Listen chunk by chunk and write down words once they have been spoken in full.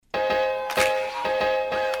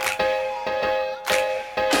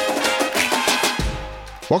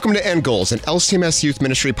Welcome to End Goals, an LCMS Youth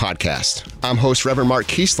Ministry podcast. I'm host Reverend Mark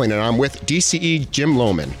Kiesling, and I'm with DCE Jim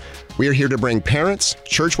Lohman. We are here to bring parents,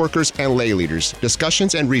 church workers, and lay leaders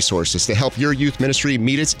discussions and resources to help your youth ministry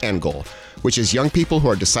meet its end goal, which is young people who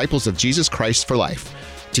are disciples of Jesus Christ for life.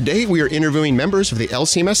 Today, we are interviewing members of the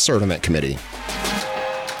LCMS Servant Committee.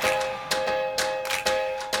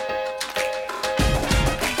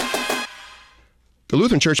 The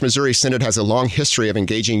Lutheran Church Missouri Synod has a long history of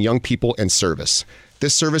engaging young people in service.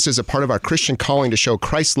 This service is a part of our Christian calling to show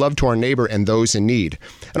Christ's love to our neighbor and those in need.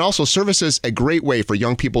 And also, service is a great way for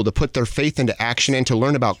young people to put their faith into action and to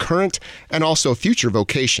learn about current and also future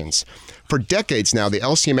vocations. For decades now, the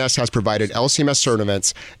LCMS has provided LCMS Servant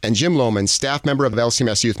Events, and Jim Lohman, staff member of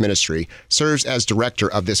LCMS Youth Ministry, serves as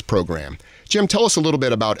director of this program. Jim, tell us a little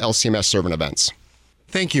bit about LCMS Servant Events.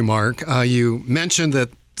 Thank you, Mark. You mentioned that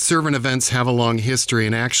servant events have a long history,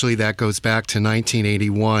 and actually that goes back to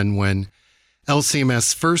 1981 when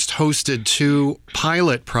LCMS first hosted two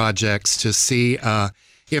pilot projects to see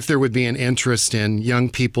if there would be an interest in young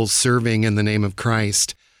people serving in the name of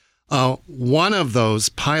Christ. One of those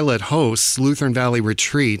pilot hosts, Lutheran Valley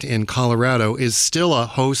Retreat in Colorado, is still a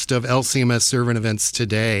host of LCMS servant events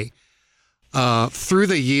today. Through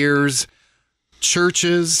the years,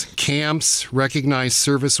 churches, camps, recognized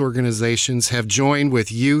service organizations have joined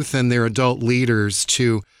with youth and their adult leaders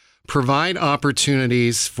to provide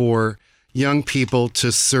opportunities for young people to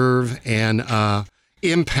serve and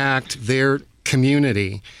impact their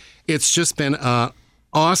community. It's just been an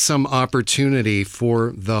awesome opportunity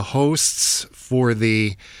for the hosts, for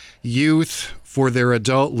the youth, for their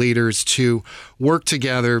adult leaders to work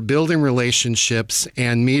together, building relationships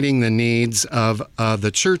and meeting the needs of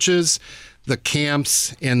the churches, the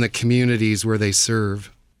camps, and the communities where they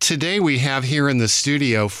serve. Today we have here in the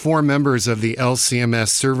studio 4 members of the LCMS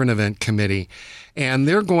Servant Event Committee, and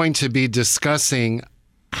they're going to be discussing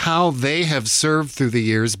how they have served through the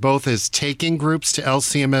years, both as taking groups to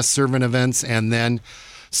LCMS Servant Events and then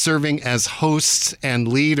serving as hosts and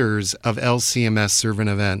leaders of LCMS Servant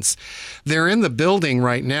Events. They're in the building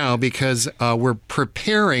right now because we're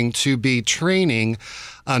preparing to be training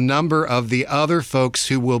a number of the other folks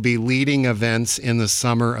who will be leading events in the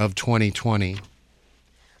summer of 2020.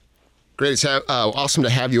 Great. It's awesome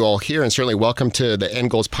to have you all here, and certainly welcome to the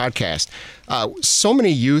End Goals podcast. So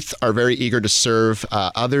many youth are very eager to serve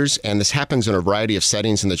others, and this happens in a variety of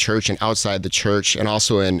settings in the church and outside the church, and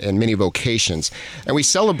also in many vocations. And we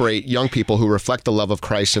celebrate young people who reflect the love of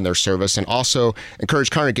Christ in their service, and also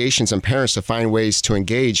encourage congregations and parents to find ways to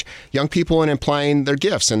engage young people in applying their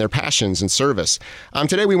gifts and their passions in service.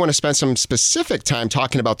 Today we want to spend some specific time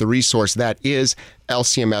talking about the resource that is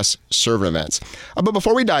LCMS Servant Events. But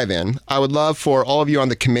before we dive in, I would love for all of you on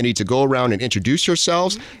the committee to go around and introduce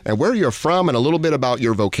yourselves and where you're from and a little bit about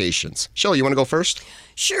your vocations. Shelley, you want to go first?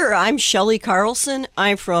 Sure. I'm Shelley Carlson.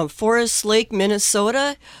 I'm from Forest Lake,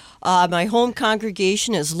 Minnesota. My home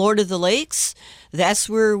congregation is Lord of the Lakes. That's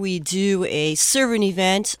where we do a servant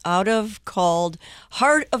event called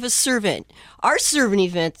Heart of a Servant. Our servant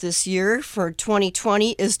event this year for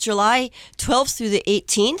 2020 is July 12th through the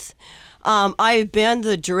 18th. I've been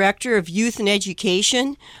the director of youth and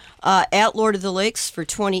education at Lord of the Lakes for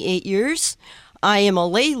 28 years. I am a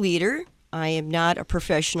lay leader. I am not a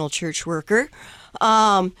professional church worker.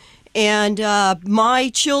 And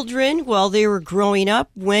my children, while they were growing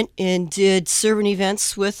up, went and did servant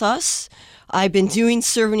events with us. I've been doing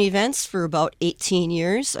servant events for about 18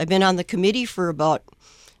 years. I've been on the committee for about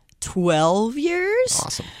 12 years.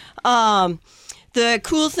 Awesome. The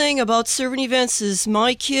cool thing about servant events is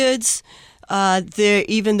my kids,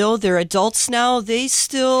 even though they're adults now, they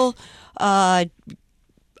still have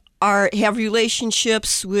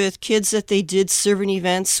relationships with kids that they did servant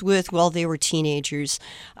events with while they were teenagers.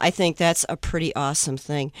 I think that's a pretty awesome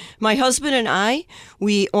thing. My husband and I,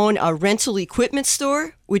 we own a rental equipment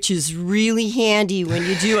store, which is really handy when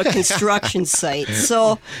you do a construction site.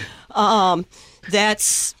 So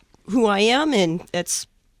that's who I am, and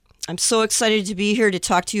I'm so excited to be here to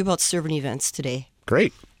talk to you about servant events today.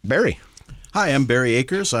 Great. Barry. Hi, I'm Barry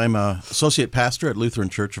Akers. I'm an associate pastor at Lutheran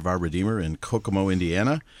Church of Our Redeemer in Kokomo,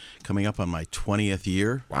 Indiana, coming up on my 20th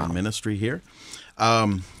year in ministry here.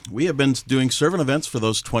 We have been doing servant events for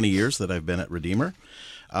those 20 years that I've been at Redeemer.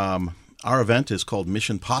 Our event is called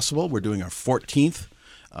Mission Possible. We're doing our 14th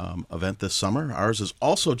event this summer. Ours is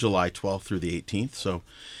also July 12th through the 18th, so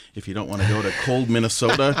if you don't want to go to cold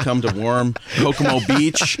Minnesota, come to warm Kokomo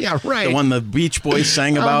Beach. Yeah, right. The one the Beach Boys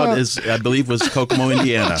sang about I believe, was Kokomo,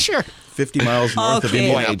 Indiana. Sure. 50 miles north of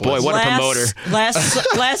Indianapolis. Boy, what a promoter.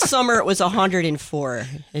 Last summer it was 104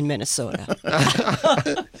 in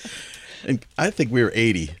Minnesota. And I think we were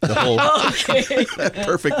 80, the whole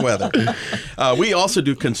perfect weather. We also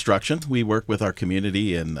do construction. We work with our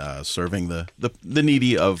community in serving the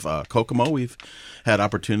needy of Kokomo. We've had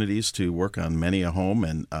opportunities to work on many a home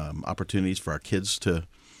and opportunities for our kids to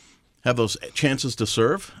have those chances to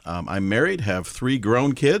serve. I'm married, have 3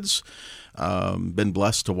 grown kids. Been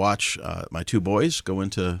blessed to watch my 2 boys go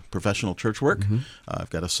into professional church work. I've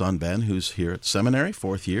got a son, Ben, who's here at seminary,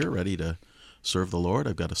 4th year, ready to serve the Lord.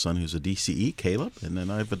 I've got a son who's a DCE, Caleb, and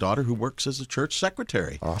then I have a daughter who works as a church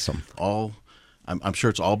secretary. Awesome. I'm sure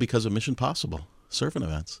it's all because of Mission Possible, servant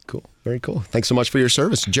events. Cool. Very cool. Thanks so much for your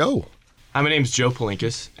service. Joe. Hi, my name's Joe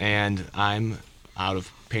Palinkas, and I'm out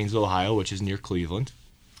of Painesville, Ohio, which is near Cleveland.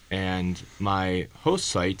 And my host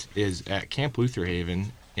site is at Camp Luther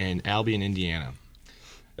Haven in Albion, Indiana.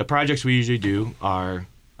 The projects we usually do are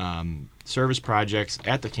service projects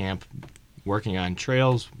at the camp, working on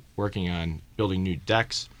trails, working on building new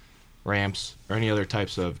decks, ramps, or any other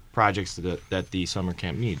types of projects that the summer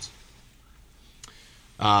camp needs.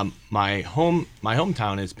 My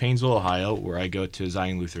hometown is Painesville, Ohio, where I go to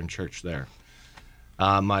Zion Lutheran Church there.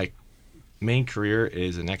 My main career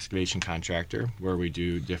is an excavation contractor, where we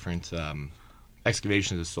do different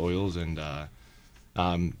excavations of soils and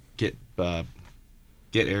get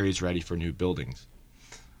areas ready for new buildings.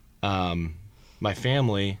 My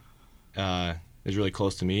family is really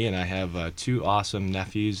close to me, and I have 2 awesome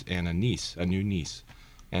nephews and a new niece.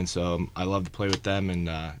 And so I love to play with them, and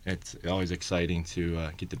it's always exciting to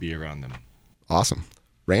get to be around them. Awesome.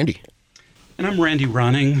 Randy. And I'm Randy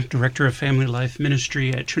Ronning, Director of Family Life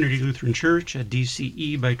Ministry at Trinity Lutheran Church, a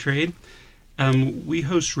DCE by trade. We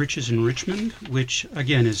host Riches in Richmond, which,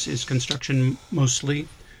 again, is construction mostly.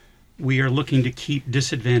 We are looking to keep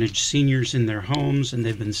disadvantaged seniors in their homes, and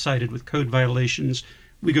they've been cited with code violations.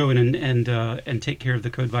 We go in and take care of the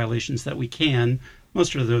code violations that we can.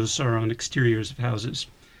 Most of those are on exteriors of houses.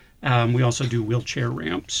 We also do wheelchair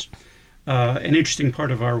ramps. An interesting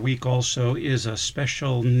part of our week also is a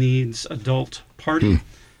special needs adult party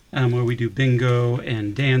where we do bingo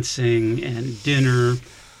and dancing and dinner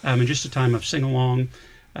and just a time of sing-along.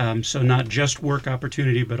 So not just work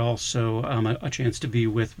opportunity, but also a chance to be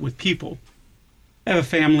with people. I have a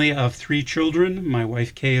family of 3 children. My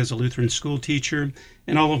wife, Kay, is a Lutheran school teacher,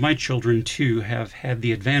 and all of my children, too, have had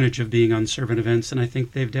the advantage of being on servant events, and I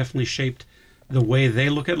think they've definitely shaped the way they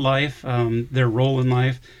look at life, their role in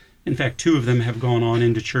life. In fact, 2 of them have gone on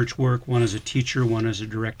into church work, one as a teacher, one as a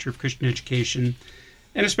director of Christian education.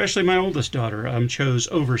 And especially my oldest daughter chose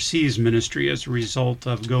overseas ministry as a result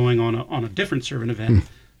of going on a different servant event,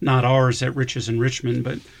 not ours at Riches in Richmond,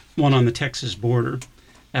 but one on the Texas border,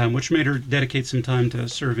 which made her dedicate some time to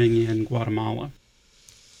serving in Guatemala.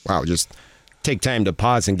 Wow, just take time to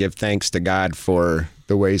pause and give thanks to God for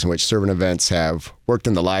the ways in which servant events have worked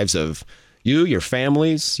in the lives of you, your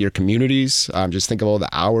families, your communities. Just think of all the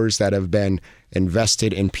hours that have been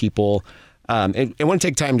invested in people. And I want to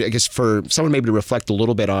take time to, I guess, for someone maybe to reflect a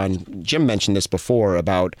little bit on, Jim mentioned this before,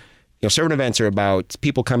 about, servant events are about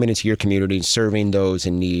people coming into your community, serving those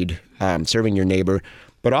in need, serving your neighbor,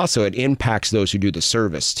 but also it impacts those who do the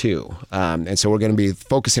service too. And so we're going to be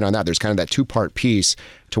focusing on that. There's kind of that 2-part piece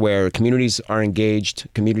to where communities are engaged,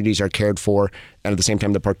 communities are cared for, and at the same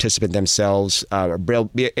time the participant themselves are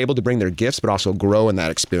be able to bring their gifts, but also grow in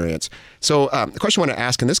that experience. So the question I want to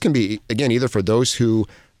ask, and this can be, again, either for those who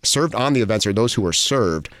served on the events or those who were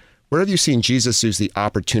served, where have you seen Jesus use the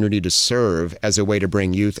opportunity to serve as a way to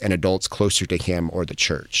bring youth and adults closer to him or the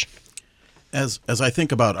church? As I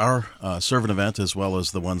think about our servant event as well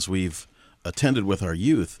as the ones we've attended with our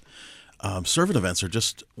youth, servant events are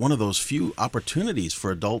just one of those few opportunities for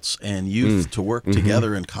adults and youth to work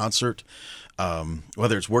together in concert.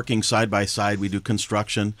 Whether it's working side by side, we do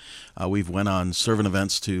construction. We've went on servant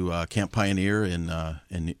events to Camp Pioneer in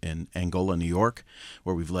Angola, New York,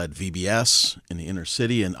 where we've led VBS in the inner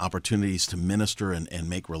city and opportunities to minister and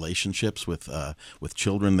make relationships with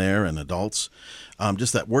children there and adults.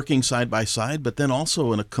 Just that working side by side, but then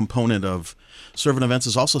also in a component of servant events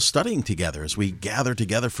is also studying together as we gather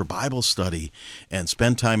together for Bible study and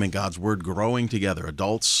spend time in God's Word, growing together,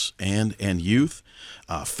 adults and youth,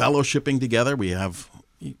 fellowshipping together.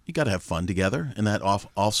 You got to have fun together, and that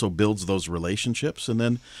also builds those relationships. And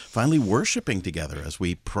then finally worshiping together as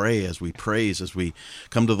we pray, as we praise, as we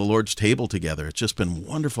come to the Lord's table together. It's just been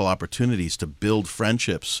wonderful opportunities to build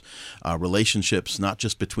friendships, relationships, not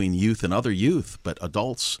just between youth and other youth, but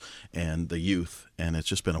adults and the youth. And it's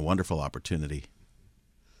just been a wonderful opportunity.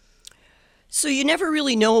 So you never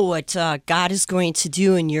really know what God is going to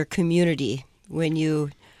do in your community when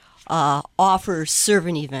you offer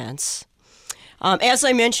servant events. As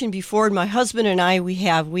I mentioned before, my husband and I, we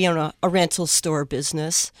own a rental store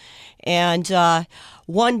business. And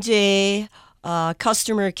one day, a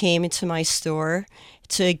customer came into my store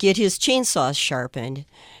to get his chainsaw sharpened.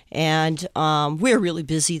 And we were really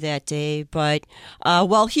busy that day, but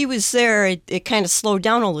while he was there, it kind of slowed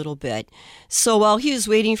down a little bit. So while he was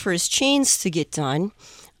waiting for his chains to get done,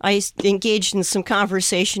 I engaged in some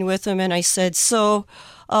conversation with him, and I said, "So,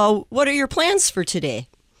 what are your plans for today?"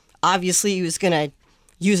 Obviously, he was going to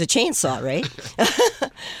use a chainsaw, right?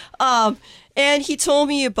 And he told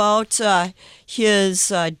me about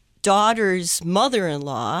his daughter's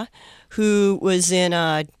mother-in-law, who was in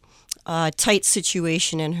a tight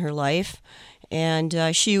situation in her life,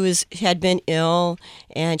 and she had been ill,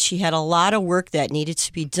 and she had a lot of work that needed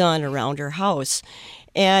to be done around her house.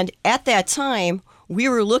 And at that time, we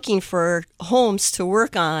were looking for homes to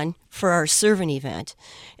work on for our servant event.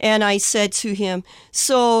 And I said to him,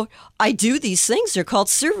 "So I do these things, they're called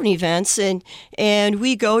servant events, and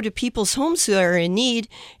we go to people's homes who are in need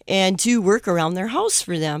and do work around their house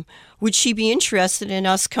for them. Would she be interested in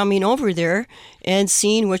us coming over there and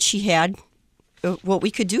seeing what she had, what we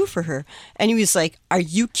could do for her?" And he was like, "Are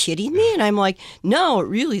you kidding me?" And I'm like, "No,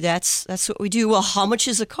 really, that's what we do." "Well, how much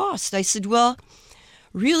does it cost?" I said, "Well,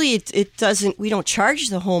 really, it doesn't. We don't charge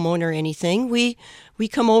the homeowner anything. We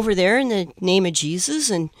come over there in the name of Jesus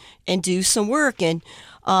and do some work. And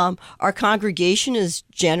our congregation is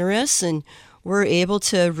generous, and we're able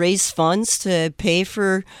to raise funds to pay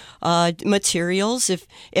for materials. If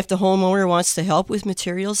the homeowner wants to help with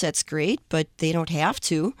materials, that's great, but they don't have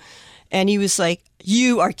to." And he was like,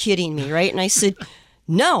 "You are kidding me, right?" And I said,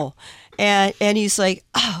 "No." And he's like,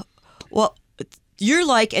 "Oh, well, you're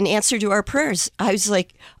like an answer to our prayers." I was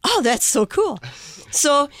like, "Oh, that's so cool."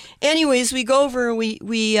 So anyways, we go over and we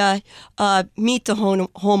meet the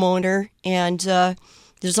homeowner, and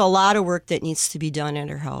there's a lot of work that needs to be done at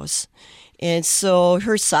her house. And so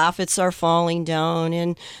her soffits are falling down,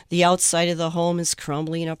 and the outside of the home is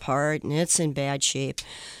crumbling apart, and it's in bad shape.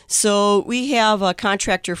 So we have a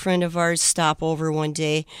contractor friend of ours stop over one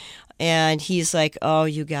day, and he's like, "Oh,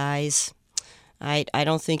 you guys, I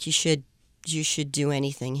don't think you should do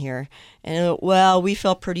anything here." And well, we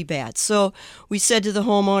felt pretty bad. So we said to the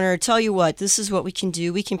homeowner, "Tell you what, this is what we can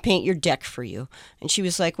do. We can paint your deck for you." And she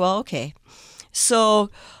was like, "Well, okay." So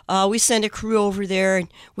we send a crew over there, and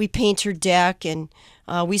we paint her deck, and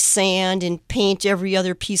we sand and paint every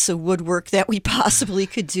other piece of woodwork that we possibly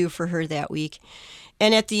could do for her that week.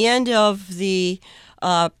 And at the end of the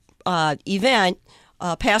event,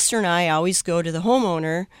 Pastor and I always go to the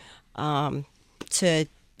homeowner to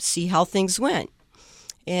see how things went.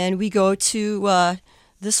 And we go to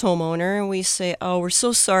this homeowner and we say, "Oh, we're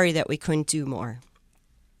so sorry that we couldn't do more."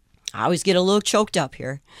 I always get a little choked up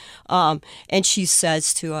here. And she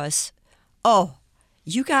says to us, "Oh,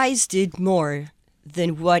 you guys did more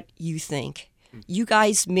than what you think. You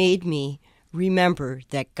guys made me remember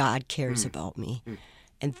that God cares about me."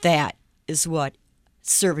 And that is what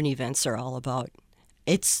servant events are all about.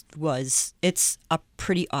 It's a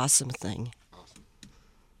pretty awesome thing.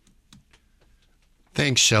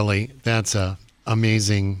 Thanks, Shelley. That's an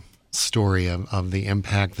amazing story of the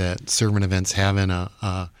impact that servant events have in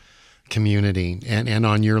a community and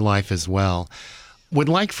on your life as well. Would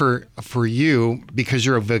like for you, because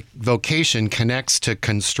your vocation connects to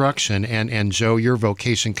construction, and Joe, your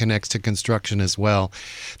vocation connects to construction as well.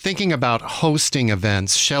 Thinking about hosting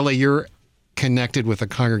events, Shelley, you're connected with a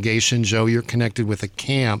congregation. Joe, you're connected with a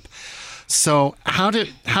camp. So how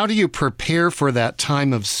do you prepare for that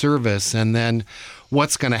time of service, and then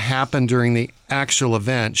what's going to happen during the actual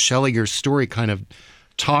event? Shelley, your story kind of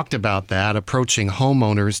talked about that, approaching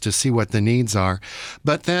homeowners to see what the needs are.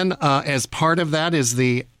 But then as part of that, is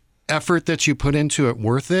the effort that you put into it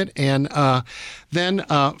worth it? And then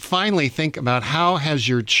finally think about, how has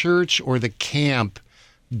your church or the camp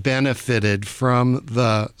benefited from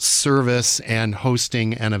the service and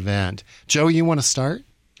hosting an event? Joe, you want to start?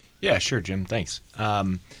 Yeah, sure, Jim. Thanks.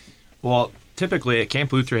 Well, typically at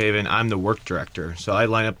Camp Luther Haven, I'm the work director. So I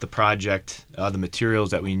line up the project, the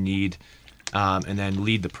materials that we need, and then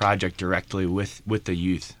lead the project directly with the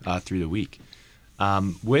youth through the week.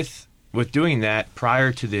 With doing that,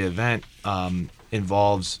 prior to the event,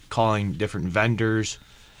 involves calling different vendors,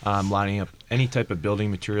 lining up any type of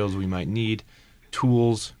building materials we might need,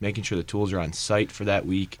 tools, making sure the tools are on site for that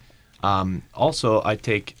week. Also, I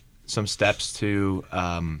take some steps to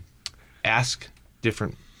ask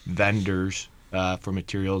different vendors for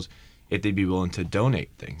materials if they'd be willing to donate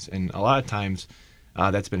things. And a lot of times,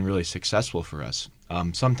 that's been really successful for us.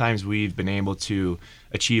 Sometimes we've been able to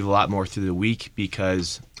achieve a lot more through the week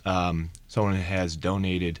because someone has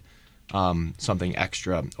donated something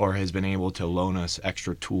extra, or has been able to loan us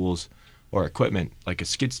extra tools or equipment like a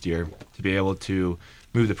skid steer to be able to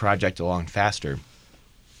move the project along faster.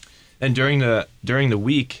 And during the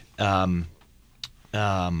week, the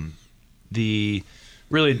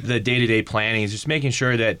day-to-day planning is just making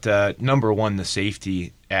sure that number one, the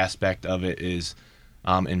safety aspect of it is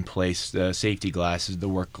in place. The safety glasses, the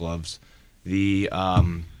work gloves, the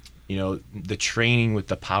the training with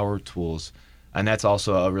the power tools, and that's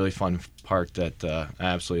also a really fun part that I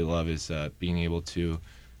absolutely love is being able to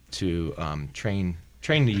train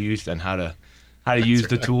the youth on how to use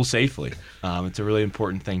the tool safely. It's a really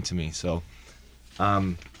important thing to me. So,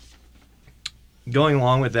 going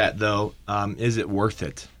along with that, though, is it worth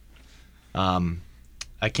it?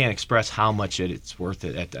 I can't express how much it's worth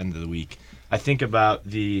it at the end of the week. I think about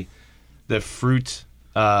the fruits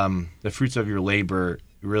of your labor.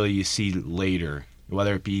 Really, you see later,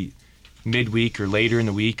 whether it be midweek or later in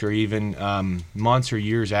the week, or even months or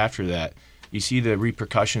years after that. You see the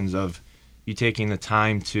repercussions of you taking the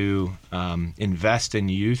time to invest in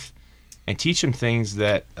youth and teach them things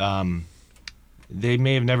that they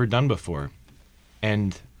may have never done before,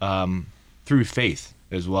 and through faith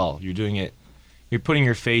as well. You're doing it. You're putting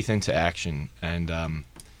your faith into action, and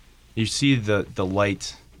you see the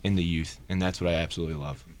light in the youth, and that's what I absolutely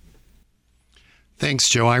love. Thanks,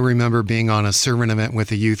 Joe. I remember being on a servant event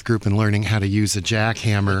with a youth group and learning how to use a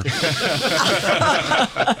jackhammer.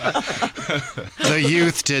 The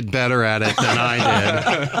youth did better at it than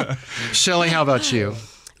I did. Shelley, how about you?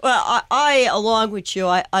 Well, I along with you,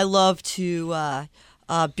 I love to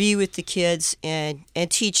be with the kids and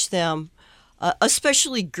teach them,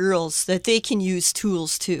 especially girls, that they can use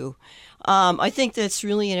tools too. I think that's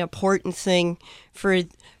really an important thing for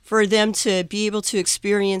them to be able to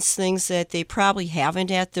experience things that they probably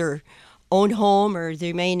haven't at their own home, or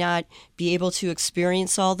they may not be able to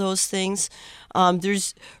experience all those things.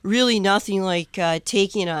 There's really nothing like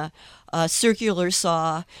taking a circular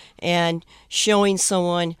saw and showing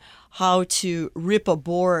someone how to rip a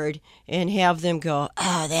board and have them go,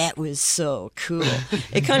 that was so cool.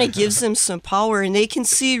 It kind of gives them some power, and they can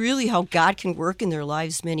see really how God can work in their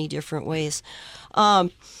lives many different ways.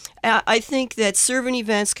 I think that servant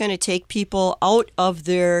events kind of take people out of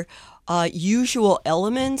their usual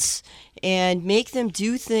elements and make them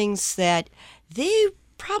do things that they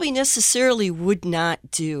probably necessarily would not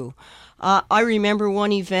do. I remember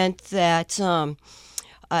one event that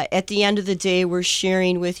at the end of the day, we're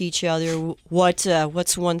sharing with each other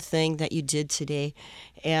what's one thing that you did today,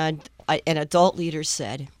 and an adult leader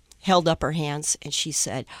held up her hands, and she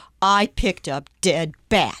said, I picked up dead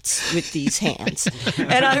bats with these hands.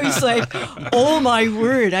 And I was like, oh my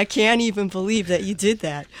word, I can't even believe that you did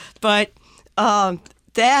that. But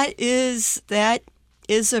that is a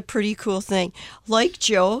pretty cool thing. Like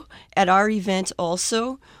Joe, at our event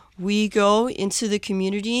also, we go into the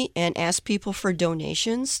community and ask people for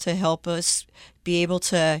donations to help us be able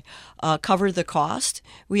to cover the cost.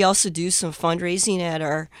 We also do some fundraising at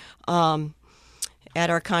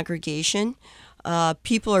our congregation.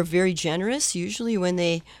 People are very generous usually when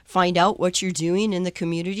they find out what you're doing in the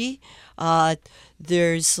community.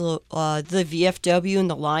 There's the VFW and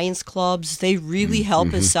the Lions Clubs. They really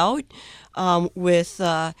help us out with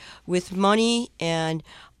money and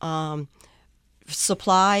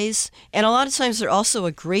supplies. And a lot of times they're also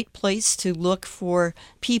a great place to look for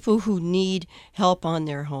people who need help on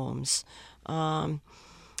their homes. That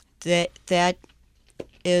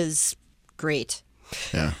is great.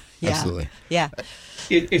 Yeah. Yeah. Absolutely. Yeah.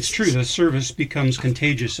 It's true. The service becomes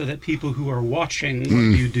contagious, so that people who are watching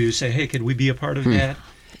what you do say, hey, could we be a part of that?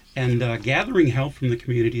 And gathering help from the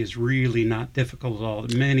community is really not difficult at all.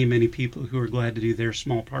 Many, many people who are glad to do their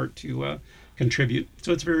small part to contribute.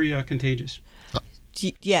 So it's very contagious.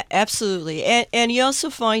 Yeah, absolutely. And you also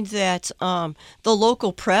find that the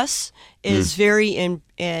local press is very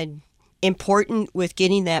important with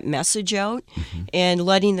getting that message out and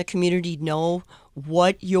letting the community know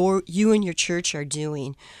what you and your church are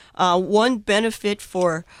doing. One benefit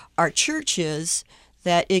for our church is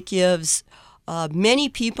that it gives many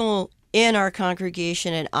people in our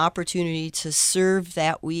congregation an opportunity to serve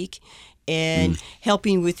that week in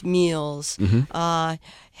helping with meals,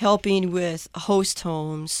 helping with host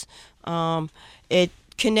homes. It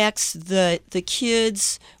connects the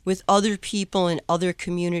kids with other people in other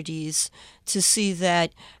communities to see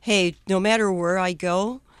that, hey, no matter where I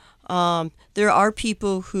go, there are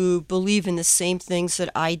people who believe in the same things that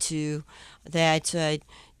I do, that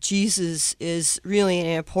Jesus is really an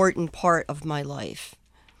important part of my life.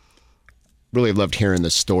 really loved hearing the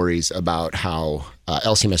stories about how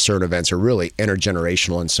LCMS servant events are really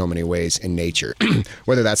intergenerational in so many ways in nature.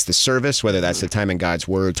 Whether that's the service, whether that's the time in God's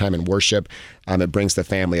Word, time in worship, it brings the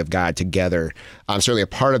family of God together. Certainly a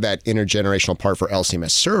part of that intergenerational part for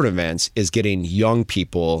LCMS servant events is getting young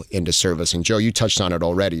people into service. And Joe, you touched on it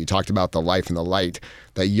already. You talked about the life and the light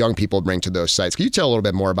that young people bring to those sites. Can you tell a little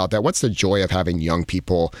bit more about that? What's the joy of having young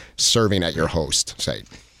people serving at your host site?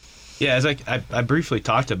 Yeah, as I briefly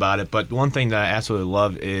talked about it, but one thing that I absolutely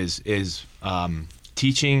love is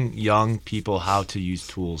teaching young people how to use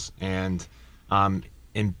tools and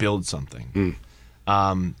build something.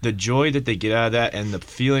 The joy that they get out of that and the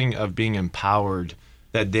feeling of being empowered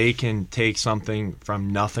that they can take something from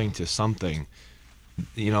nothing to something.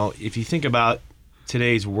 You know, if you think about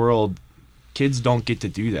today's world, kids don't get to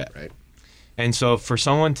do that. Right. And so for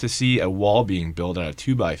someone to see a wall being built out of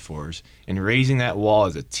 2x4s and raising that wall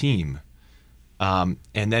as a team, and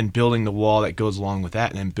then building the wall that goes along with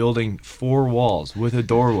that, and then building 4 walls with a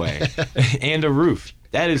doorway and a roof,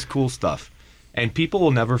 that is cool stuff. And people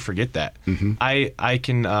will never forget that. Mm-hmm. I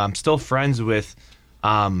can, I'm still friends with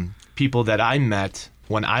people that I met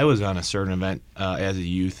when I was on a certain event as a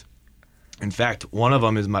youth. In fact, one of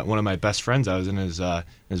them is one of my best friends. I was in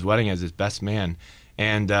his wedding as his best man.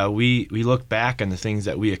 And we look back on the things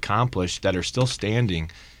that we accomplished that are still standing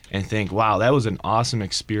and think, wow, that was an awesome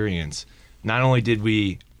experience. Not only did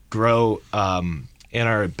we grow in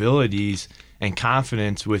our abilities and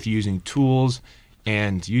confidence with using tools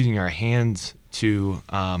and using our hands to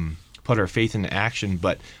put our faith into action,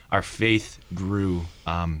 but our faith grew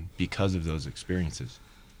because of those experiences.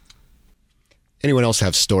 Anyone else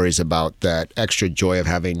have stories about that extra joy of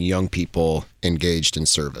having young people engaged in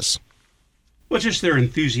service? Well, just their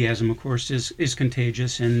enthusiasm, of course, is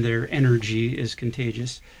contagious, and their energy is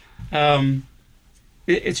contagious.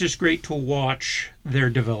 It's just great to watch their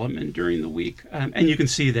development during the week. And you can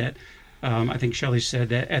see that. I think Shelley said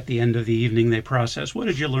that at the end of the evening, they process, what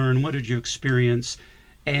did you learn? What did you experience?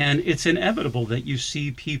 And it's inevitable that you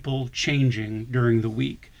see people changing during the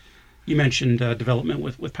week. You mentioned development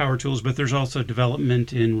with power tools, but there's also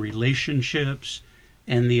development in relationships,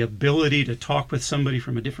 and the ability to talk with somebody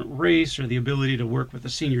from a different race, or the ability to work with a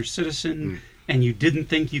senior citizen, and you didn't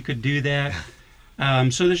think you could do that.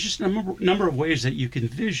 So there's just a number of ways that you can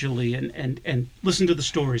visually and listen to the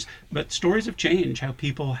stories, but stories of change, how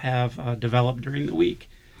people have developed during the week.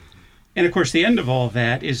 And of course, the end of all of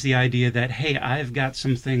that is the idea that, hey, I've got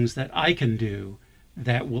some things that I can do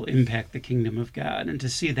that will impact the kingdom of God. And to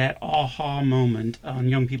see that aha moment on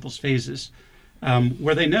young people's faces,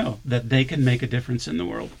 where they know that they can make a difference in the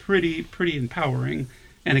world. Pretty empowering.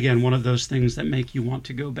 And again, one of those things that make you want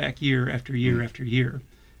to go back year after year after year.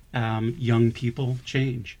 Young people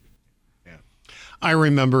change. Yeah. I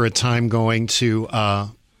remember a time going to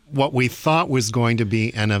what we thought was going to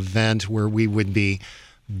be an event where we would be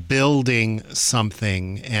building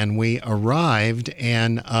something, and we arrived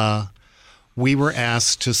and we were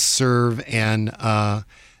asked to serve and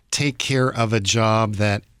take care of a job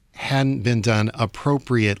that hadn't been done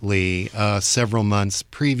appropriately several months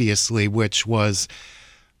previously, which was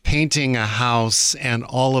painting a house, and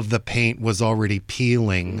all of the paint was already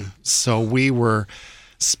peeling. So we were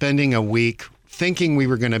spending a week thinking we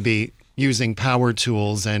were going to be using power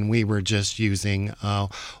tools, and we were just using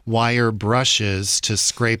wire brushes to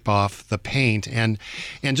scrape off the paint. And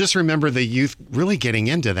just remember the youth really getting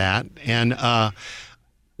into that. And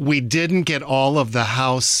we didn't get all of the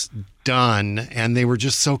house done, and they were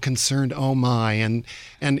just so concerned, oh my, and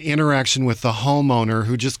interaction with the homeowner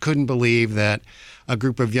who just couldn't believe that a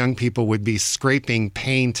group of young people would be scraping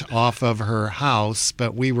paint off of her house,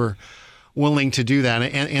 but we were willing to do that.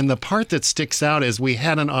 And the part that sticks out is we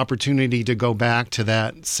had an opportunity to go back to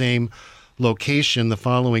that same location the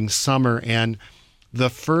following summer, and the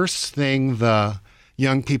first thing the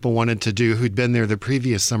young people wanted to do who'd been there the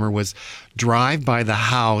previous summer was drive by the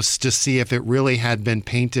house to see if it really had been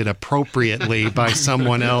painted appropriately by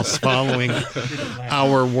someone else following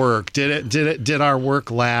our work. Did our work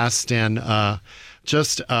last? And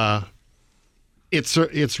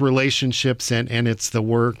it's relationships and it's the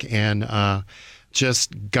work and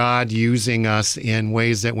just God using us in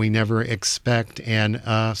ways that we never expect, and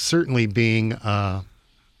certainly being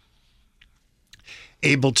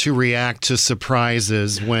able to react to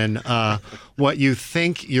surprises when what you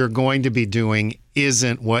think you're going to be doing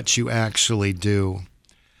isn't what you actually do.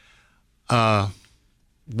 Wow.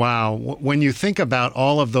 When you think about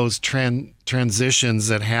all of those transitions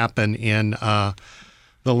that happen in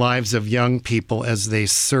the lives of young people as they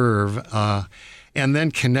serve, and then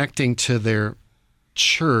connecting to their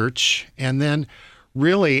church, and then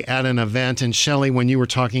really at an event, and Shelley, when you were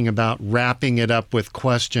talking about wrapping it up with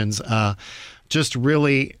questions, just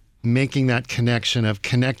really making that connection of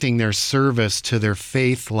connecting their service to their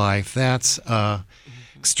faith life, that's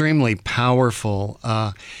extremely powerful.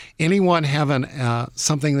 Anyone have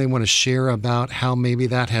something they want to share about how maybe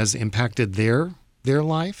that has impacted their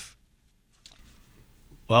life?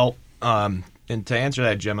 Well, and to answer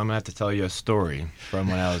that, Jim, I'm going to have to tell you a story from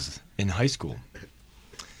when I was in high school.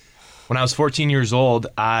 When I was 14 years old,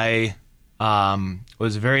 I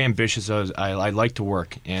was very ambitious. I liked to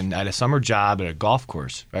work, and I had a summer job at a golf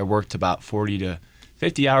course. I worked about 40 to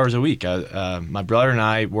 50 hours a week. My brother and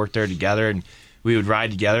I worked there together, and we would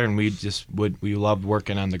ride together, and we loved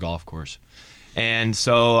working on the golf course. And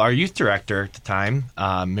so our youth director at the time,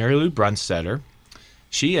 Mary Lou Brunstetter,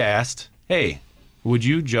 she asked, "Hey, would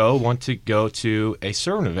you, Joe, want to go to a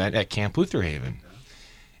servant event at Camp Luther Haven?"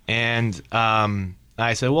 And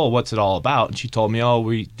I said, "Well, what's it all about?" And she told me, "Oh,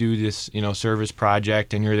 we do this, service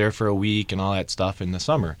project, and you're there for a week and all that stuff in the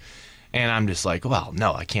summer." And I'm just like, "Well,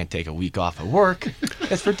 no, I can't take a week off of work.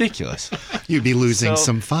 That's ridiculous." You'd be losing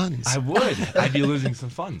some funds. I would. I'd be losing some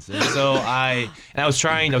funds. And so I was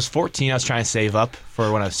 14. I was trying to save up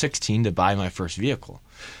for when I was 16 to buy my first vehicle.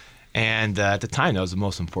 And at the time, that was the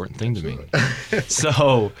most important thing to me.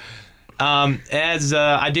 So as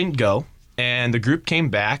I didn't go, and the group came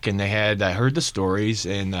back, and I heard the stories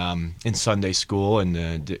in Sunday school and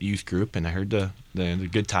the youth group, and I heard the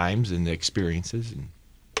good times and the experiences. And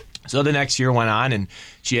so the next year went on, and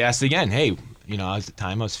she asked again, "Hey, at the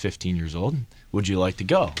time I was 15 years old, would you like to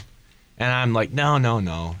go?" And I'm like, no,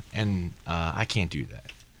 and I can't do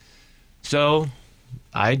that. So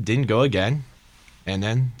I didn't go again. And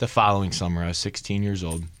then the following summer, I was 16 years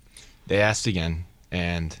old. They asked again,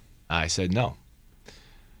 and I said no.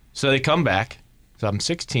 So they come back. So I'm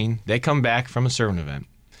 16. They come back from a servant event.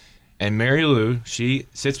 And Mary Lou, she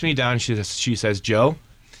sits me down, and she says, "Joe,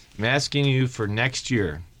 I'm asking you for next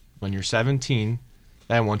year, when you're 17,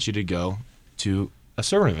 I want you to go to a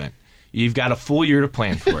servant event. You've got a full year to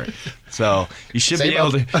plan for it. So you should be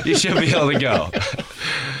able to go."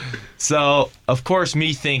 So, of course,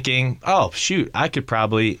 me thinking, "Oh, shoot, I could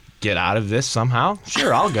probably get out of this somehow.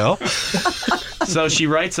 Sure, I'll go." So she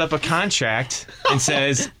writes up a contract and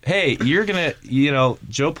says, "Hey, you're going to,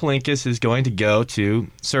 Joe Palinkas is going to go to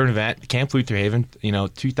certain event, Camp Luther Haven,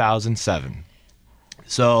 2007.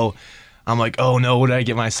 So I'm like, "Oh, no, what did I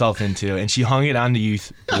get myself into?" And she hung it on the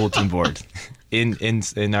youth bulletin board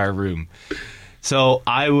in our room. So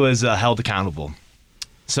I was held accountable.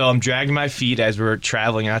 So I'm dragging my feet as we're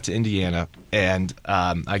traveling out to Indiana, and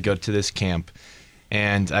I go to this camp,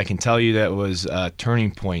 and I can tell you that was a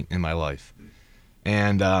turning point in my life.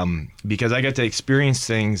 And because I got to experience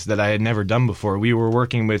things that I had never done before. We were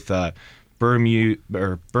working with Burmese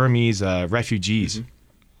refugees,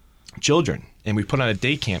 children, and we put on a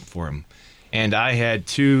day camp for them. And I had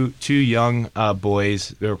two young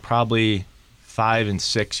boys. They were probably 5 and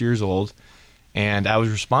 6 years old. And I was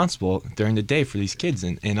responsible during the day for these kids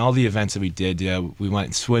and all the events that we did. We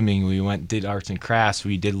went swimming, did arts and crafts,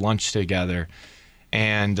 we did lunch together,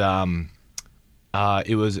 and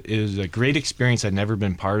it was a great experience I'd never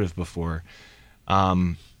been part of before.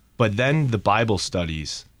 But then the Bible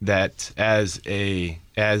studies that as the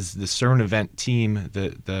CERN event team,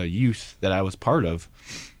 the youth that I was part of,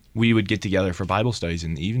 we would get together for Bible studies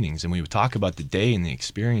in the evenings, and we would talk about the day and the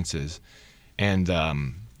experiences. And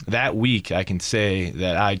that week, I can say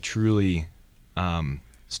that I truly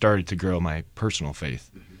started to grow my personal faith.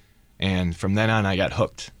 And from then on, I got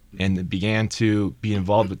hooked and began to be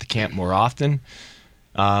involved with the camp more often,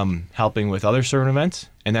 helping with other certain events,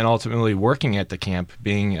 and then ultimately working at the camp,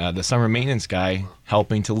 being the summer maintenance guy,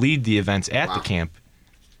 helping to lead the events at the camp.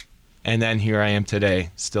 And then here I am today,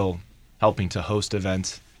 still helping to host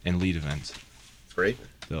events and lead events. That's great.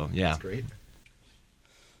 So, yeah. That's great.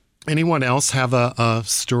 Anyone else have a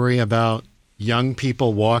story about young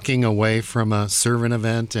people walking away from a servant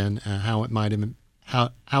event and how it might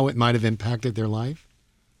have impacted their life?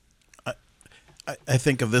 I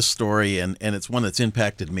think of this story, and it's one that's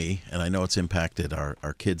impacted me, and I know it's impacted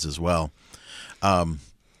our kids as well.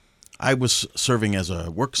 I was serving as a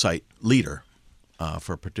worksite leader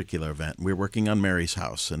for a particular event. We were working on Mary's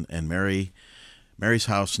house, and Mary's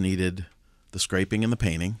house needed the scraping and the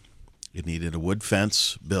painting. It needed a wood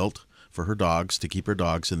fence built for her dogs to keep her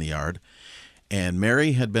dogs in the yard. And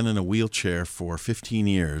Mary had been in a wheelchair for 15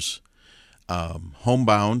 years,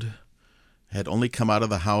 homebound, had only come out of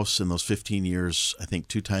the house in those 15 years, I think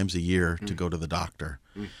 2 times a year to go to the doctor,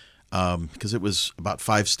 because it was about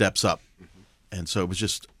 5 steps up. And so it was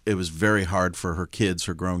just it was very hard for her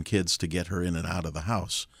grown kids, to get her in and out of the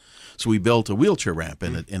house. So we built a wheelchair ramp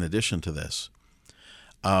in addition to this.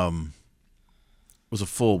 It was a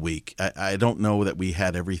full week. I don't know that we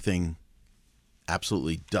had everything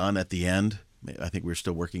absolutely done at the end. I think we were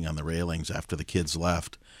still working on the railings after the kids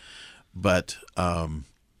left. But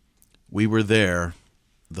we were there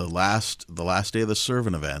the last day of the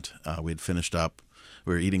servant event. We'd finished up.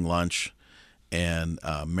 We were eating lunch, and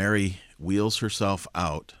Mary wheels herself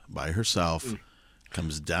out by herself,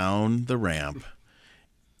 comes down the ramp,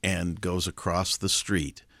 and goes across the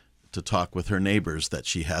street to talk with her neighbors that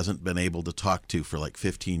she hasn't been able to talk to for like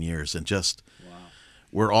 15 years. And just,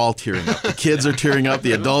 we're all tearing up. The kids are tearing up,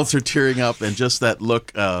 the adults are tearing up, and just that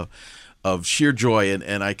look of sheer joy.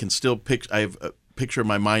 And I can still I have a picture in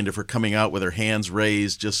my mind of her coming out with her hands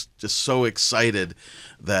raised, just so excited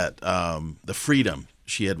that the freedom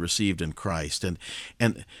she had received in Christ.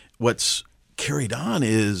 And what's carried on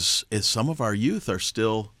is some of our youth are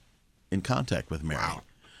still in contact with Mary.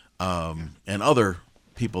 And other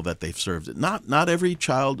people that they've served. Not every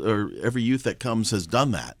child or every youth that comes has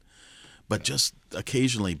done that, but just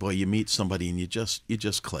occasionally, boy, you meet somebody and you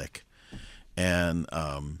just click, and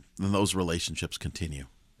then those relationships continue.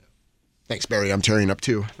 Thanks, Barry. I'm tearing up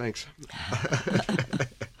too. Thanks.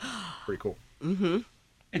 Pretty cool. Mm-hmm.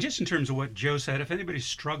 And just in terms of what Joe said, if anybody's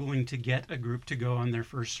struggling to get a group to go on their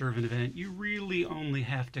first servant event, you really only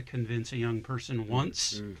have to convince a young person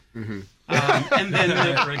once, and then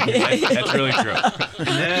never again. That's really true.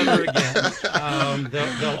 Never again.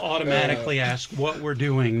 They'll automatically ask what we're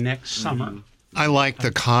doing next summer. I like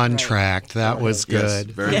the contract. That was good.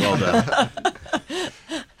 Yes, very well done.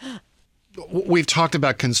 We've talked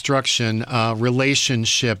about construction,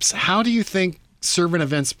 relationships. How do you think servant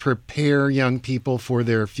events prepare young people for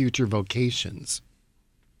their future vocations?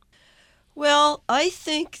 Well, I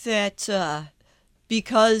think that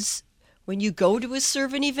because when you go to a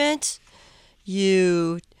servant event,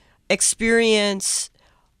 you experience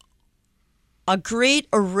a great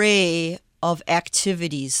array of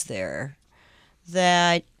activities there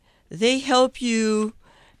that they help you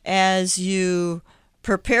as you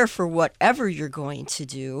prepare for whatever you're going to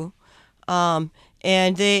do.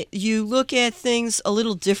 And you look at things a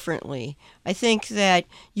little differently. I think that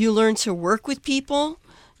you learn to work with people.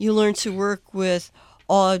 You learn to work with,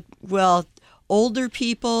 older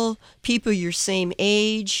people, people your same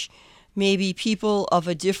age, maybe people of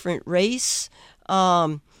a different race.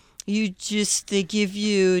 They give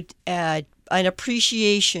you an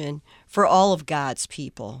appreciation for all of God's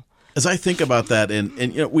people. As I think about that, and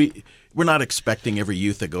we're not expecting every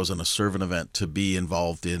youth that goes on a servant event to be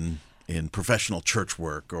involved in professional church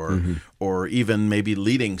work or even maybe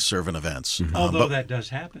leading servant events. Although that does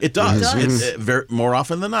happen. It does. It does. It's more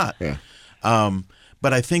often than not. Yeah.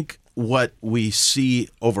 But I think what we see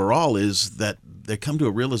overall is that they come to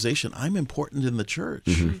a realization, I'm important in the church.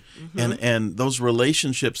 And those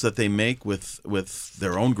relationships that they make with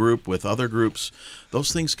their own group, with other groups,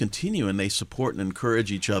 those things continue, and they support and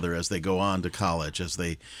encourage each other as they go on to college, as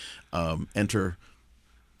they enter,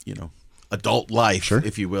 adult life,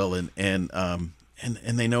 if you will, and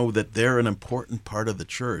they know that they're an important part of the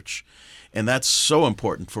church, and that's so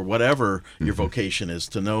important for whatever your vocation is,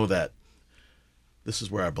 to know that this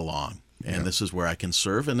is where I belong, and this is where I can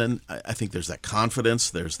serve. And then I think there's that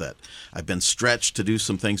confidence, there's that I've been stretched to do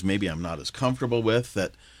some things maybe I'm not as comfortable with,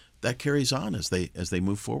 that carries on as they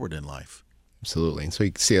move forward in life. Absolutely. And so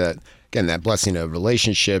you can see that, again, that blessing of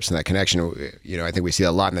relationships and that connection. I think we see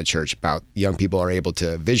a lot in the church about young people are able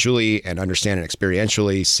to visually and understand and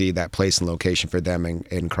experientially see that place and location for them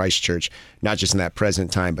in Christ Church, not just in that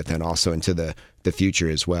present time, but then also into the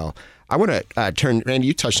future as well. I want to turn, Randy,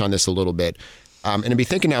 you touched on this a little bit, and to be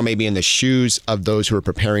thinking now maybe in the shoes of those who are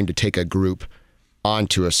preparing to take a group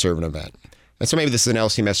onto a servant event. And so maybe this is an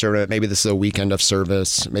LCMS servant event, maybe this is a weekend of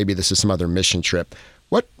service, maybe this is some other mission trip.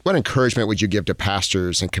 What encouragement would you give to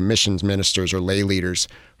pastors and commissions ministers or lay leaders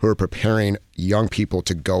who are preparing young people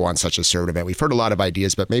to go on such a servant event? We've heard a lot of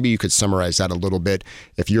ideas, but maybe you could summarize that a little bit.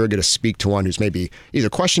 If you're going to speak to one who's maybe either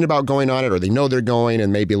questioning about going on it or they know they're going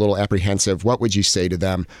and maybe a little apprehensive, what would you say to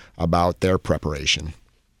them about their preparation?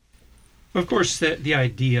 Of course, the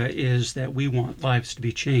idea is that we want lives to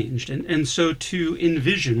be changed. And so to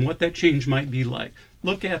envision what that change might be like,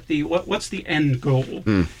 look at what's the end goal?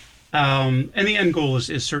 And the end goal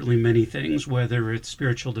is certainly many things, whether it's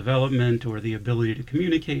spiritual development or the ability to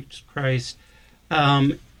communicate Christ.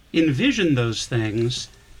 Envision those things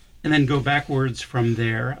and then go backwards from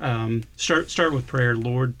there. Start with prayer.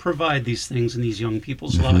 Lord, provide these things in these young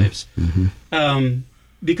people's lives.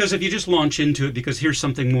 Because if you just launch into it because here's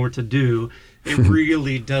something more to do, it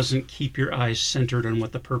really doesn't keep your eyes centered on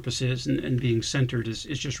what the purpose is, and being centered is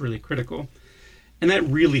just really critical. And that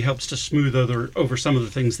really helps to smooth over some of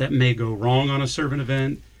the things that may go wrong on a servant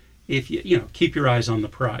event if you keep your eyes on the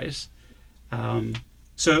prize.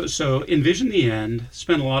 So envision the end,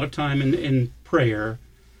 spend a lot of time in prayer,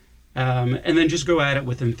 and then just go at it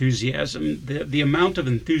with enthusiasm. The amount of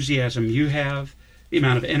enthusiasm you have, the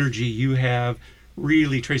amount of energy you have,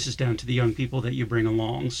 really traces down to the young people that you bring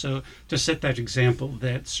along. So to set that example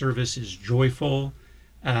that service is joyful,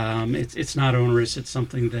 it's not onerous. It's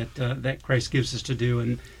something that Christ gives us to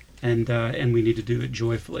do, and we need to do it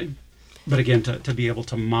joyfully. But again, to be able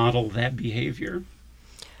to model that behavior.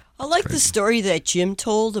 I like the story that Jim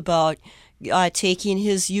told about taking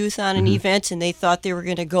his youth on an event, and they thought they were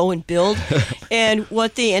going to go and build, and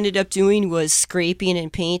what they ended up doing was scraping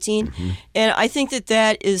and painting. And I think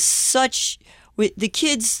that is such. With the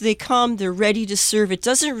kids, they come, they're ready to serve. It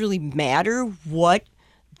doesn't really matter what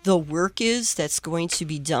the work is that's going to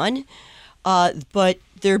be done, but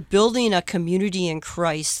they're building a community in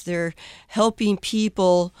Christ. They're helping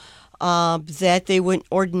people that they wouldn't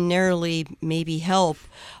ordinarily maybe help.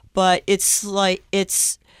 But it's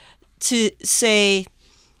to say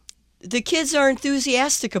the kids are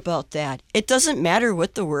enthusiastic about that. It doesn't matter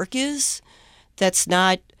what the work is. That's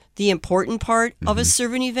not the important part of a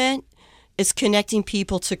servant event. It's connecting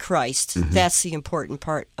people to Christ. That's the important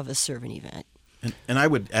part of a servant event. And I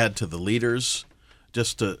would add to the leaders,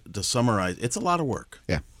 just to summarize, it's a lot of work.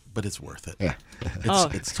 Yeah. But it's worth it. Yeah.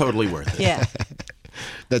 It's totally worth it. Yeah.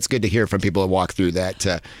 That's good to hear from people who walk through that,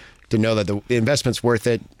 to know that the investment's worth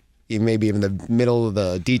it, maybe even the middle of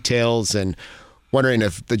the details and wondering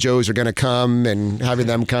if the Joes are going to come and having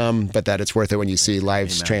them come, but that it's worth it when you see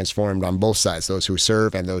lives transformed on both sides, those who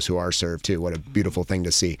serve and those who are served too. What a beautiful thing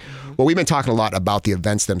to see. Well, we've been talking a lot about the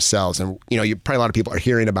events themselves, and probably a lot of people are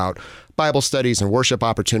hearing about Bible studies and worship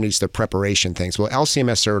opportunities, the preparation things. Well,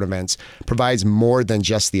 LCMS Servant Events provides more than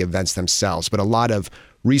just the events themselves, but a lot of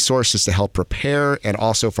resources to help prepare, and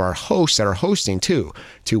also for our hosts that are hosting too,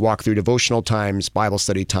 to walk through devotional times, Bible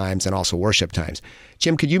study times, and also worship times.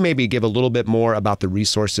 Jim, could you maybe give a little bit more about the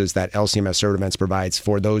resources that LCMS Servant Events provides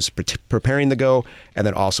for those preparing to go, and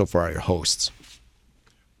then also for our hosts?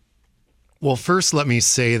 Well, first, let me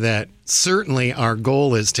say that certainly our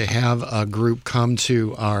goal is to have a group come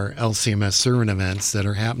to our LCMS Servant Events that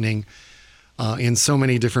are happening in so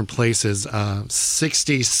many different places,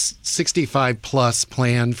 65 plus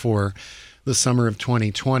planned for the summer of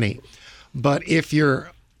 2020. But if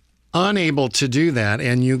you're unable to do that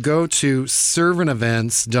and you go to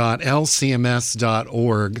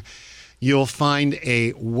servantevents.lcms.org, you'll find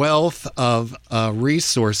a wealth of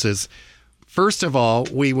resources. First of all,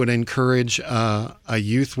 we would encourage a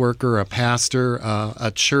youth worker, a pastor,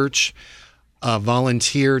 a church, a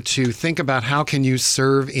volunteer to think about how can you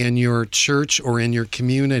serve in your church or in your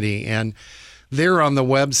community. And there on the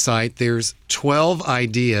website, there's 12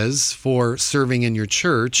 ideas for serving in your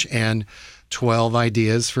church and 12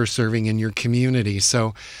 ideas for serving in your community.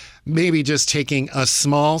 So maybe just taking a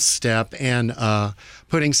small step and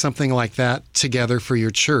putting something like that together for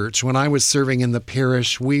your church. When I was serving in the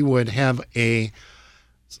parish, we would have a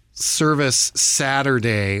service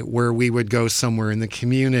Saturday where we would go somewhere in the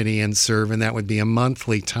community and serve, and that would be a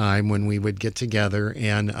monthly time when we would get together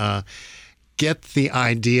and get the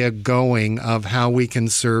idea going of how we can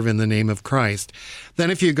serve in the name of Christ.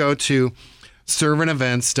 Then if you go to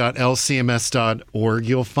servantevents.lcms.org,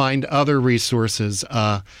 you'll find other resources.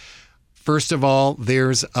 First of all,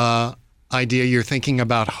 there's an idea you're thinking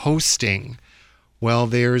about hosting. Well,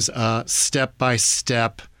 there's a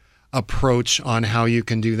step-by-step approach on how you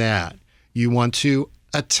can do that. You want to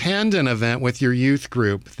attend an event with your youth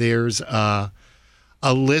group. There's a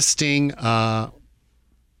listing,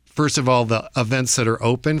 first of all, the events that are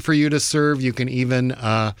open for you to serve. You can even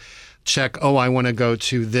check, I want to go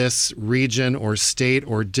to this region or state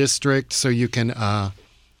or district, so you can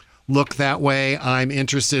look that way. I'm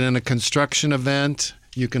interested in a construction event.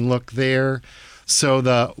 You can look there. So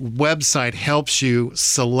the website helps you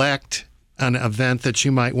select an event that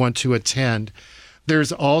you might want to attend.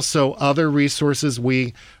 There's also other resources.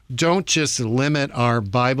 We don't just limit our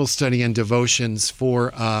Bible study and devotions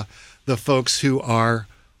for the folks who are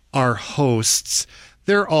our hosts.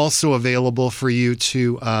 They're also available for you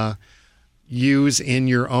to use in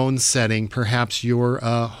your own setting. Perhaps you're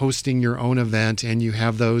hosting your own event and you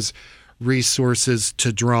have those resources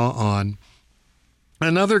to draw on.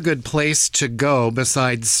 Another good place to go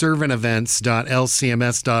besides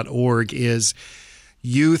servantevents.lcms.org is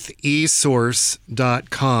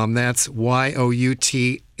youthesource.com. That's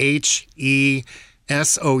youthesource.com.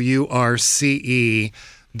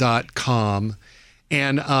 source.com.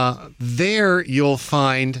 And there you'll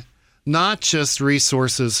find not just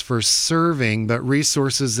resources for serving, but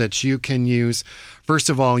resources that you can use. First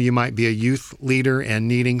of all, you might be a youth leader and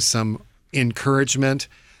needing some encouragement.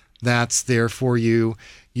 That's there for you.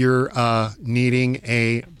 You're needing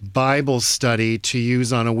a Bible study to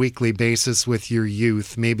use on a weekly basis with your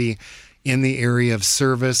youth, maybe in the area of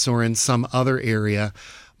service or in some other area.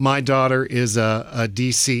 My daughter is a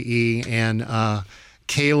DCE, and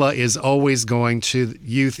Kayla is always going to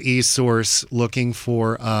Youth eSource looking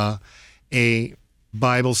for a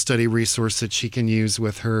Bible study resource that she can use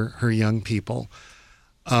with her young people.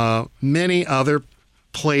 Many other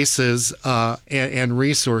places and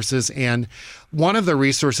resources. And one of the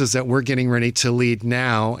resources that we're getting ready to lead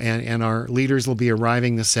now, and our leaders will be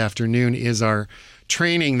arriving this afternoon, is our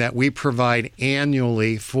training that we provide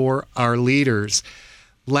annually for our leaders.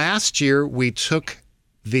 Last year, we took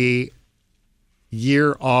the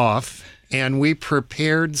year off and we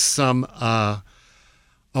prepared some, I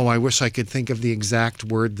wish I could think of the exact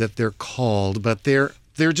word that they're called, but they're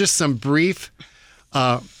just some brief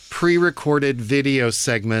pre-recorded video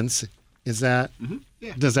segments. Is that,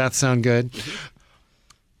 yeah. Does that sound good?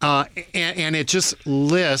 And it just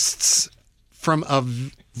lists from a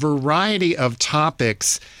variety of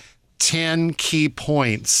topics 10 key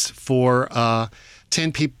points for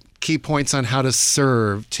 10 key points on how to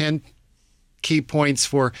serve, 10 key points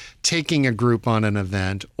for taking a group on an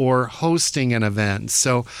event or hosting an event.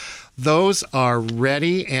 So those are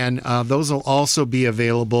ready, and those will also be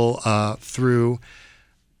available through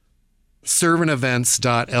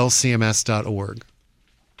servantevents.lcms.org.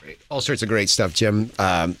 Great. All sorts of great stuff, Jim.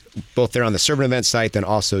 Both there on the Servant Events site, then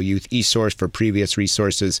also Youth eSource for previous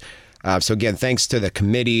resources. So again, thanks to the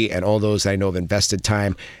committee and all those I know have invested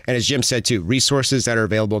time. And as Jim said too, resources that are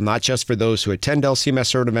available not just for those who attend LCMS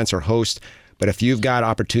Servant Events or host, but if you've got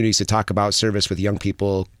opportunities to talk about service with young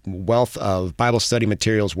people, wealth of Bible study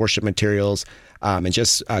materials, worship materials, and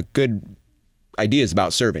just good ideas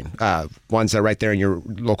about serving, ones that are right there in your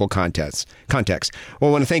local context. Well,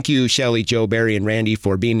 I want to thank you, Shelley, Joe, Barry, and Randy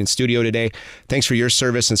for being in studio today. Thanks for your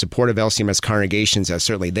service and support of LCMS congregations as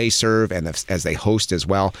certainly they serve and as they host as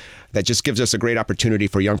well. That just gives us a great opportunity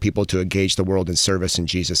for young people to engage the world in service in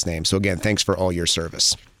Jesus' name. So again, thanks for all your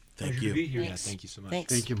service. Thank you. Yeah, thank you so much.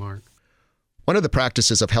 Thanks. Thank you, Mark. One of the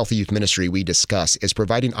practices of healthy youth ministry we discuss is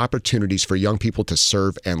providing opportunities for young people to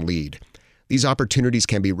serve and lead. These opportunities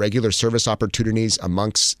can be regular service opportunities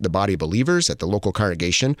amongst the body of believers at the local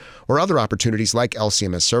congregation, or other opportunities like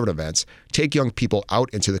LCMS Servant Events take young people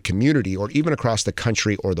out into the community or even across the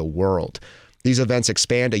country or the world. These events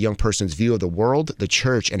expand a young person's view of the world, the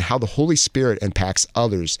church, and how the Holy Spirit impacts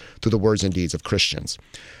others through the words and deeds of Christians.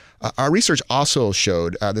 Our research also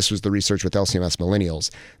showed, this was the research with LCMS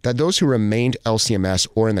Millennials, that those who remained LCMS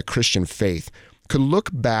or in the Christian faith could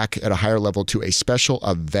look back at a higher level to a special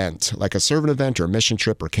event, like a servant event or a mission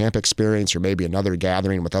trip or camp experience, or maybe another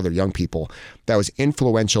gathering with other young people that was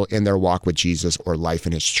influential in their walk with Jesus or life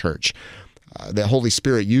in his church. The Holy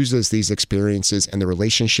Spirit uses these experiences and the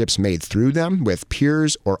relationships made through them with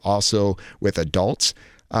peers or also with adults.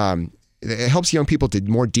 It helps young people to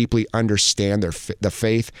more deeply understand the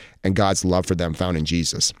faith and God's love for them found in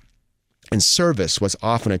Jesus. And service was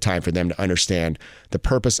often a time for them to understand the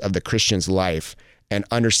purpose of the Christian's life and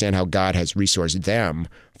understand how God has resourced them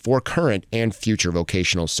for current and future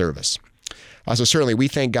vocational service. So certainly we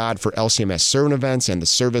thank God for LCMS Servant Events and the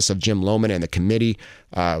service of Jim Lohman and the committee.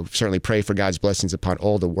 Certainly pray for God's blessings upon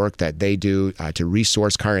all the work that they do to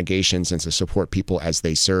resource congregations and to support people as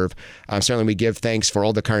they serve. Certainly we give thanks for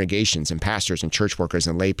all the congregations and pastors and church workers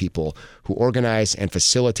and lay people who organize and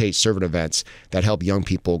facilitate servant events that help young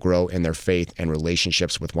people grow in their faith and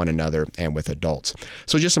relationships with one another and with adults.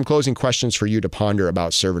 So just some closing questions for you to ponder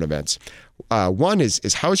about servant events. One is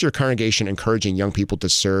how is your congregation encouraging young people to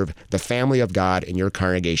serve the family of God in your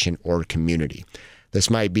congregation or community? This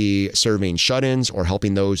might be serving shut-ins or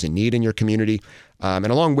helping those in need in your community. And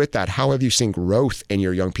along with that, how have you seen growth in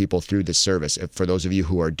your young people through this service? For those of you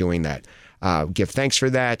who are doing that, give thanks for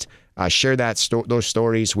that. Share those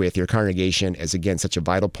stories with your congregation as, again, such a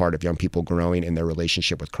vital part of young people growing in their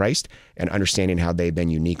relationship with Christ and understanding how they've been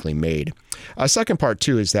uniquely made. Second part,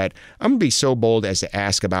 too, is that I'm going to be so bold as to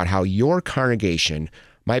ask about how your congregation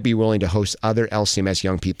might be willing to host other LCMS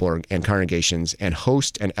young people and congregations and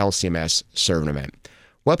host an LCMS servant event.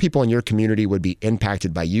 What people in your community would be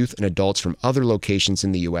impacted by youth and adults from other locations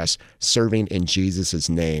in the U.S. serving in Jesus'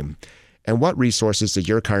 name? And what resources does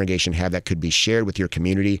your congregation have that could be shared with your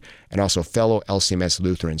community and also fellow LCMS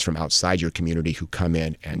Lutherans from outside your community who come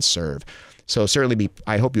in and serve? So certainly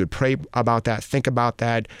I hope you would pray about that, think about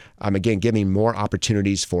that. Again, giving more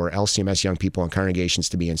opportunities for LCMS young people and congregations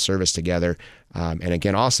to be in service together. And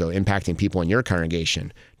again, also impacting people in your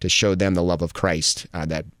congregation to show them the love of Christ,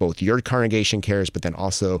 that both your congregation cares, but then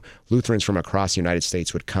also Lutherans from across the United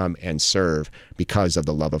States would come and serve because of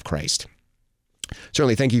the love of Christ.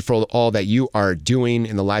 Certainly, thank you for all that you are doing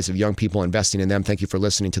in the lives of young people, investing in them. Thank you for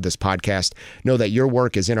listening to this podcast. Know that your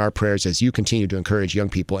work is in our prayers as you continue to encourage young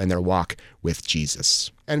people in their walk with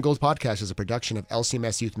Jesus. End Goals Podcast is a production of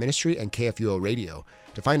LCMS Youth Ministry and KFUO Radio.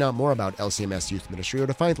 To find out more about LCMS Youth Ministry or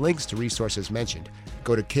to find links to resources mentioned,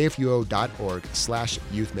 go to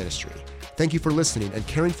kfuo.org/youth ministry. Thank you for listening and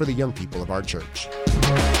caring for the young people of our church.